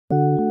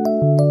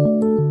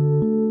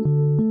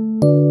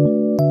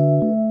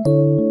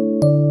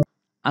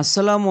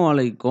আসসালামু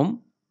আলাইকুম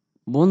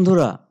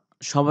বন্ধুরা,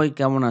 সবাই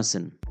কেমন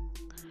আছেন?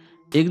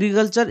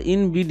 এগ্রিকালচার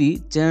ইন বিডি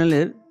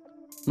চ্যানেলের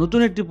নতুন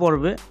একটি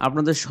পর্বে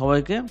আপনাদের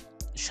সবাইকে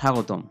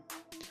স্বাগতম।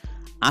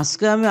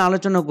 আজকে আমি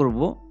আলোচনা করব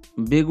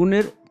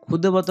বেগুনের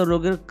খুদে পাতা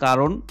রোগের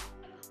কারণ,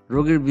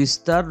 রোগের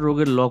বিস্তার,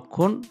 রোগের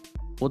লক্ষণ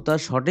ও তার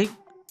সঠিক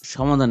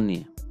সমাধান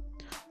নিয়ে।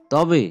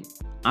 তবে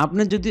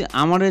আপনি যদি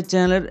আমার এই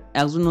চ্যানেলের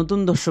একজন নতুন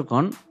দর্শক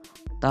হন,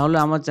 তাহলে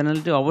আমার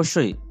চ্যানেলটি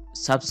অবশ্যই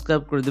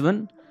সাবস্ক্রাইব করে দেবেন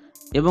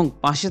এবং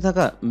পাশে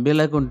থাকা বেল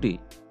আইকনটি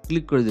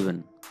ক্লিক করে দেবেন,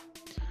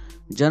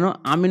 যেন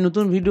আমি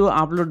নতুন ভিডিও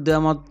আপলোড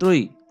দেওয়া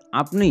মাত্রই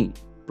আপনি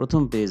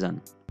প্রথম পেয়ে যান।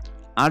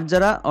 আর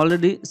যারা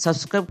অলরেডি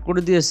সাবস্ক্রাইব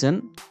করে দিয়েছেন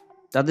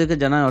তাদেরকে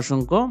জানাই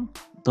অসংখ্য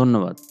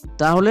ধন্যবাদ।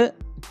 তাহলে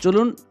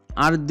চলুন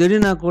আর দেরি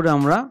না করে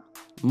আমরা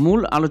মূল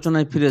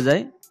আলোচনায় ফিরে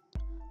যাই।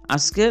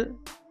 আজকের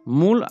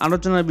মূল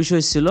আলোচনার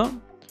বিষয় ছিল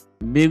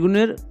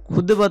বেগুনের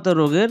খুদে পাতা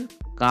রোগের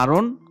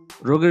কারণ,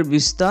 রোগের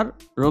বিস্তার,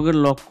 রোগের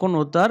লক্ষণ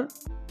ও তার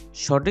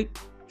সঠিক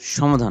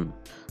সমাধান।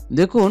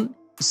 দেখুন,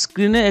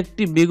 স্ক্রিনে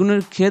একটি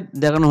বেগুনের ক্ষেত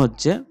দেখানো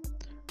হচ্ছে।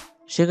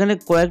 সেখানে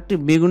কয়েকটি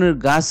বেগুনের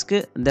গাছকে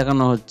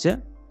দেখানো হচ্ছে।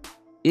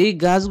 এই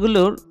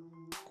গাছগুলোর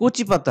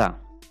কচি পাতা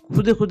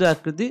খুদে খুদে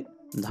আকৃতি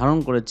ধারণ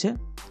করেছে।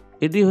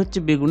 এটি হচ্ছে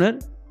বেগুনের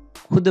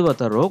খুদে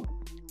পাতা রোগ।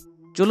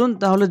 চলুন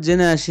তাহলে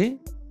জেনে আসি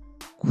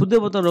খুদে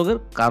পাতা রোগের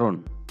কারণ।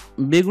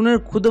 বেগুনের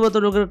খুদে পাতা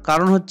রোগের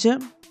কারণ হচ্ছে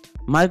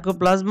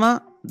মাইকোপ্লাজমা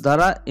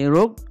দ্বারা এ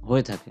রোগ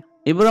হয়ে থাকে।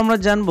 এবার আমরা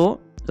জানব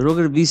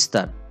রোগের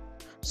বিস্তার।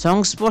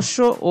 সংস্পর্শ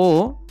ও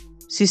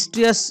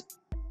সিস্টিয়াস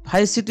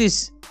ফাইসিটিস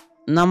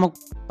নামক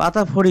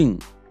পাতা ফড়িং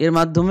এর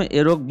মাধ্যমে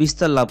এ রোগ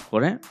বিস্তার লাভ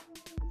করে।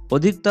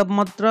 অধিক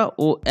তাপমাত্রা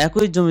ও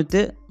একই জমিতে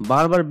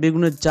বারবার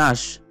বেগুনের চাষ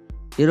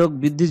এ রোগ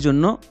বৃদ্ধির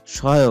জন্য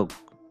সহায়ক।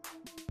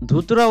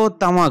 ধুতরা ও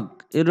তামাক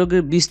এ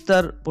রোগের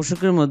বিস্তার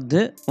পোষকের মধ্যে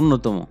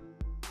অন্যতম।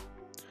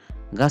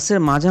 গাছের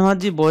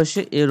মাঝামাঝি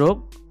বয়সে এ রোগ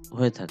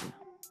হয়ে থাকে।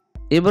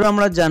 এবার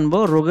আমরা জানব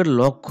রোগের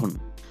লক্ষণ।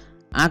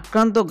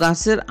 আক্রান্ত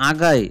গাছের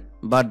আগায়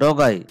বা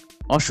ডগায়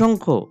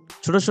অসংখ্য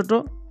ছোট ছোট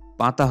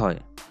পাতা হয়।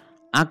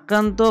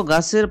 আক্রান্ত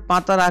গাছের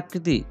পাতার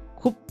আকৃতি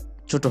খুব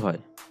ছোট হয়।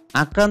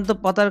 আক্রান্ত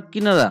পাতার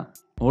কিনারা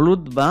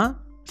হলুদ বা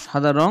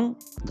সাদা রং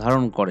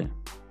ধারণ করে।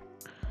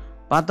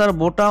 পাতার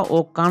বোটা ও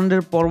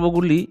কাণ্ডের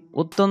পর্বগুলি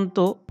অত্যন্ত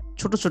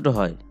ছোট ছোট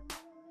হয়।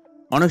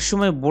 অনেক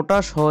সময় বোটা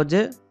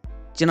সহজে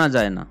চেনা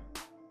যায় না।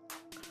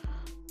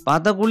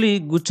 পাতাগুলি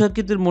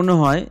গুচ্ছাকৃতির মনে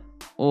হয়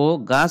ও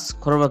গাছ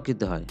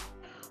খড়বাকৃতি হয়।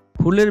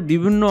 ফুলের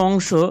বিভিন্ন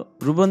অংশ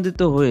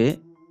রূপান্তরিত হয়ে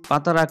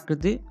পাতার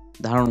আকৃতি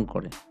ধারণ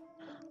করে।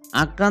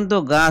 আক্রান্ত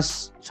গাছ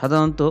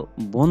সাধারণত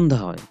বন্ধ্যা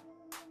হয়,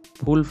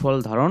 ফুল ফল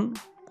ধারণ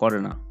করে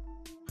না।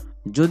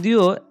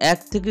 যদিও 1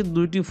 থেকে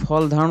 2টি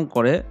ফল ধারণ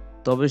করে,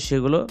 তবে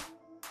সেগুলো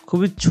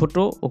খুবই ছোট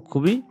ও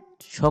খুবই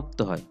শক্ত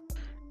হয়।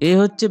 এই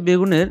হচ্ছে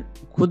বেগুনের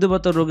খুদে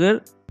পাতা রোগের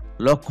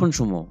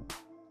লক্ষণসমূহ।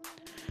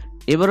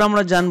 এবার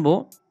আমরা জানব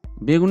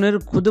বেগুনের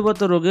খুদে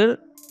পাতা রোগের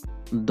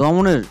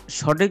দমনের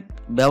সঠিক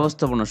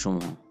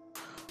ব্যবস্থাপনাসমূহ।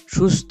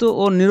 সুস্থ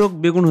ও নিরোগ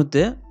বেগুন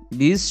হতে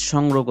বীজ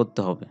সংগ্রহ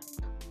করতে হবে।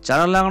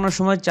 চারা লাগানোর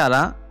সময়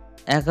চারা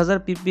 1000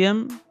 ppm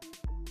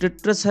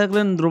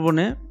টেট্রাসাইক্লিন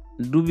দ্রবণে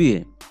ডুবিয়ে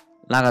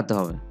লাগাতে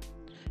হবে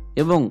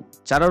এবং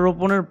চারা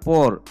রোপণের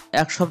পর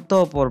 1 সপ্তাহ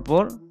পর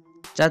পর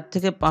 4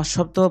 থেকে 5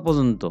 সপ্তাহ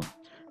পর্যন্ত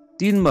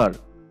 3 বার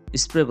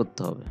স্প্রে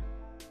করতে হবে।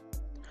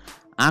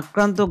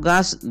 আক্রান্ত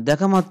গাছ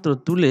দেখা মাত্র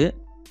তুলে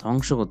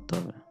ধ্বংস করতে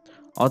হবে।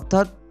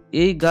 অর্থাৎ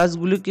এই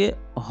গাছগুলিকে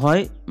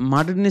হয়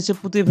মাটির নিচে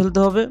পুঁতে ফেলতে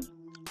হবে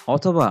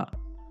অথবা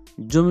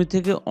জমি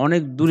থেকে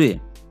অনেক দূরে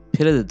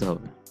ফেলে দিতে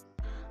হবে।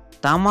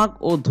 তামাক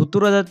ও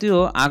ধুতুরা জাতীয়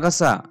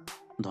আগাছা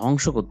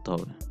ধ্বংস করতে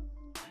হবে।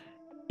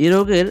 এ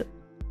রোগের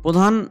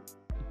প্রধান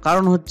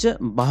কারণ হচ্ছে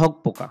বাহক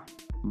পোকা।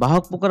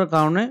 বাহক পোকার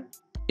কারণে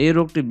এই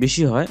রোগটি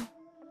বেশি হয়।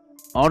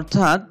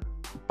 অর্থাৎ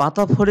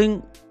পাতা ফড়িং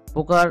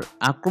পোকার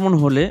আক্রমণ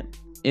হলে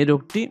এই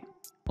রোগটি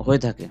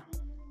হয়ে থাকে।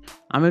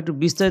 আমি একটু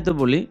বিস্তারিত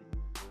বলি।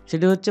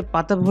 সেটি হচ্ছে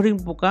পাতা ফড়িং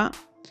পোকা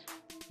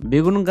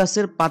বেগুন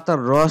গাছের পাতার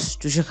রস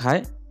চুষে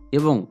খায়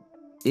এবং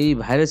এই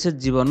ভাইরাসের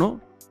জীবাণু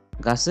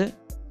গাছে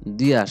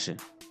দিয়ে আসে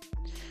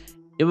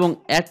এবং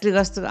একটি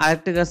গাছ থেকে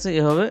আরেকটি গাছে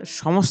এভাবে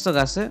সমস্ত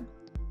গাছে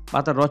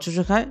পাতার রস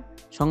চুষে খায়,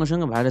 সঙ্গে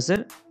সঙ্গে ভাইরাসের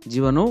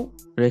জীবাণু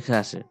রেখে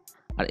আসে।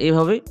 আর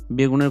এইভাবেই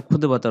বেগুনের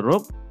খুদে পাতা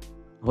রোগ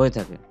হয়ে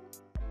থাকে।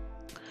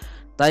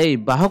 তাই এই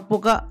বাহক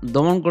পোকা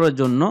দমন করার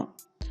জন্য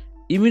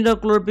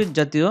ইমিডাক্লোপিড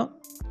জাতীয়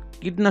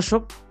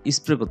কীটনাশক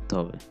স্প্রে করতে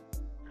হবে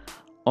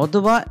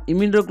অথবা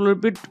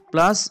ইমিডাক্লোপিড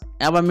প্লাস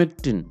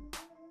অ্যাবামেকটিন,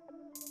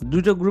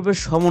 2টা গ্রুপের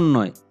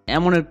সমন্বয়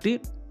এমন একটি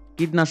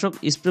কীটনাশক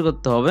স্প্রে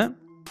করতে হবে।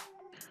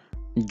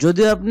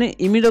 যদি আপনি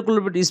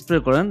ইমিডাক্লোপিড স্প্রে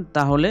করেন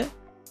তাহলে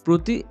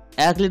প্রতি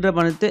 1 লিটার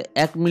পানিতে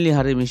 1 মিলি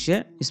হারে মিশিয়ে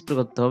স্প্রে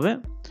করতে হবে।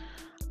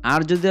 আর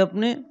যদি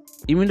আপনি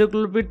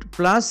ইমিডাক্লোপিড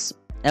প্লাস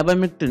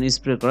অ্যাবামেকটিন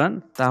স্প্রে করেন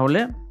তাহলে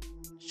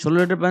 16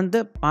 লিটার পানিতে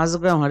 5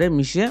 গ্রাম হারে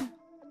মিশিয়ে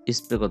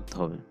স্প্রে করতে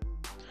হবে।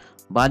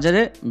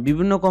 বাজারে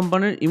বিভিন্ন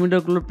কোম্পানির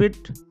ইমিডাক্লোপিড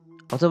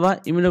অথবা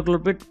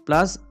ইমিডাক্লোপিড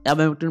প্লাস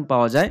অ্যাবামেকটিন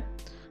পাওয়া যায়।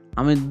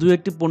 আমি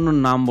 2-1টি পণ্যের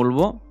নাম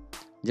বলবো,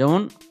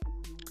 যেমন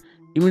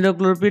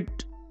ইমিডাক্লোপিড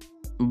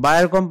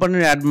বায়ার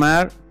কোম্পানির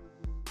অ্যাডমায়ার,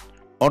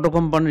 অটো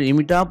কোম্পানির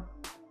ইমিটাপ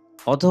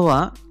অথবা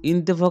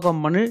ইন্তেফা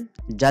কোম্পানির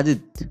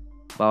জাদিদ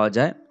পাওয়া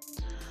যায়।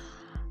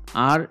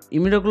 আর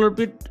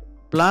ইমিডাক্লোপিড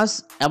প্লাস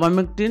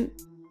অ্যাবামেকটিন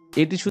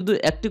এটি শুধু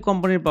একটি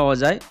কোম্পানির পাওয়া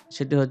যায়,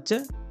 সেটি হচ্ছে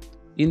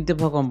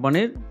ইন্তেফা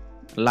কোম্পানির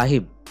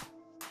লাহিব।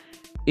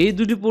 এই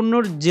দুটি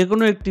পণ্যর যে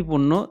কোনো একটি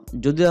পণ্য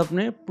যদি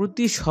আপনি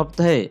প্রতি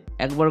সপ্তাহে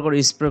একবার করে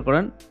স্প্রে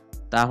করেন,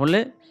 তাহলে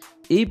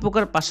এই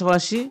পোকার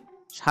পাশাপাশি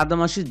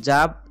সাদামাছি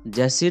জাব,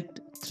 জ্যাসিড,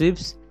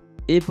 থ্রিপস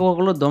এই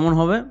পোকাগুলো দমন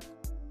হবে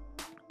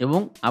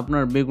এবং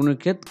আপনার বেগুনের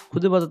ক্ষেত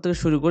খুদে পাতা থেকে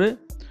শুরু করে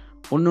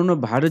অন্যান্য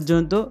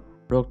ভাইরাসজনিত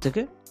রোগ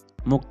থেকে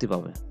মুক্তি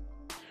পাবে।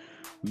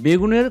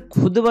 বেগুনের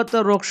খুদে পাতা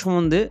রোগ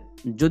সম্বন্ধে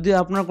যদি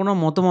আপনার কোনো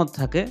মতামত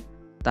থাকে,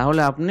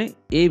 তাহলে আপনি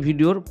এই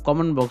ভিডিওর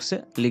কমেন্ট বক্সে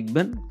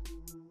লিখবেন।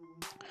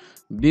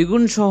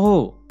 বেগুন সহ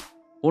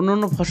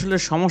অন্যান্য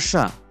ফসলের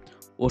সমস্যা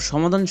ও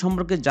সমাধান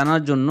সম্পর্কে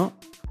জানার জন্য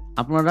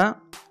আপনারা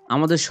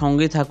আমাদের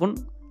সঙ্গেই থাকুন।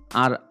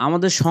 আর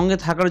আমাদের সঙ্গে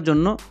থাকার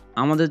জন্য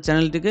আমাদের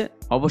চ্যানেলটিকে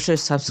অবশ্যই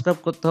সাবস্ক্রাইব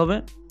করতে হবে,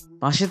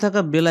 পাশে থাকা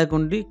বেল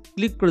আইকনটি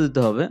ক্লিক করে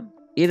দিতে হবে,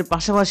 এর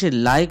পাশাপাশি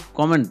লাইক,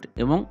 কমেন্ট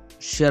এবং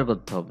শেয়ার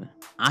করতে হবে।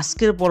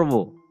 আজকের পর্ব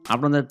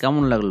আপনাদের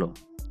কেমন লাগলো?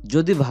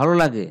 যদি ভালো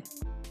লাগে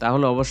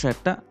তাহলে অবশ্যই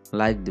একটা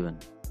লাইক দিবেন।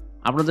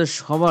 আপনাদের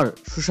সবার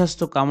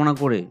সুস্বাস্থ্য কামনা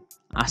করে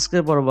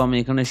আজকের পর্ব আমি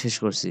এখানে শেষ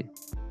করছি।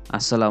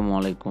 আসসালামু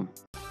আলাইকুম।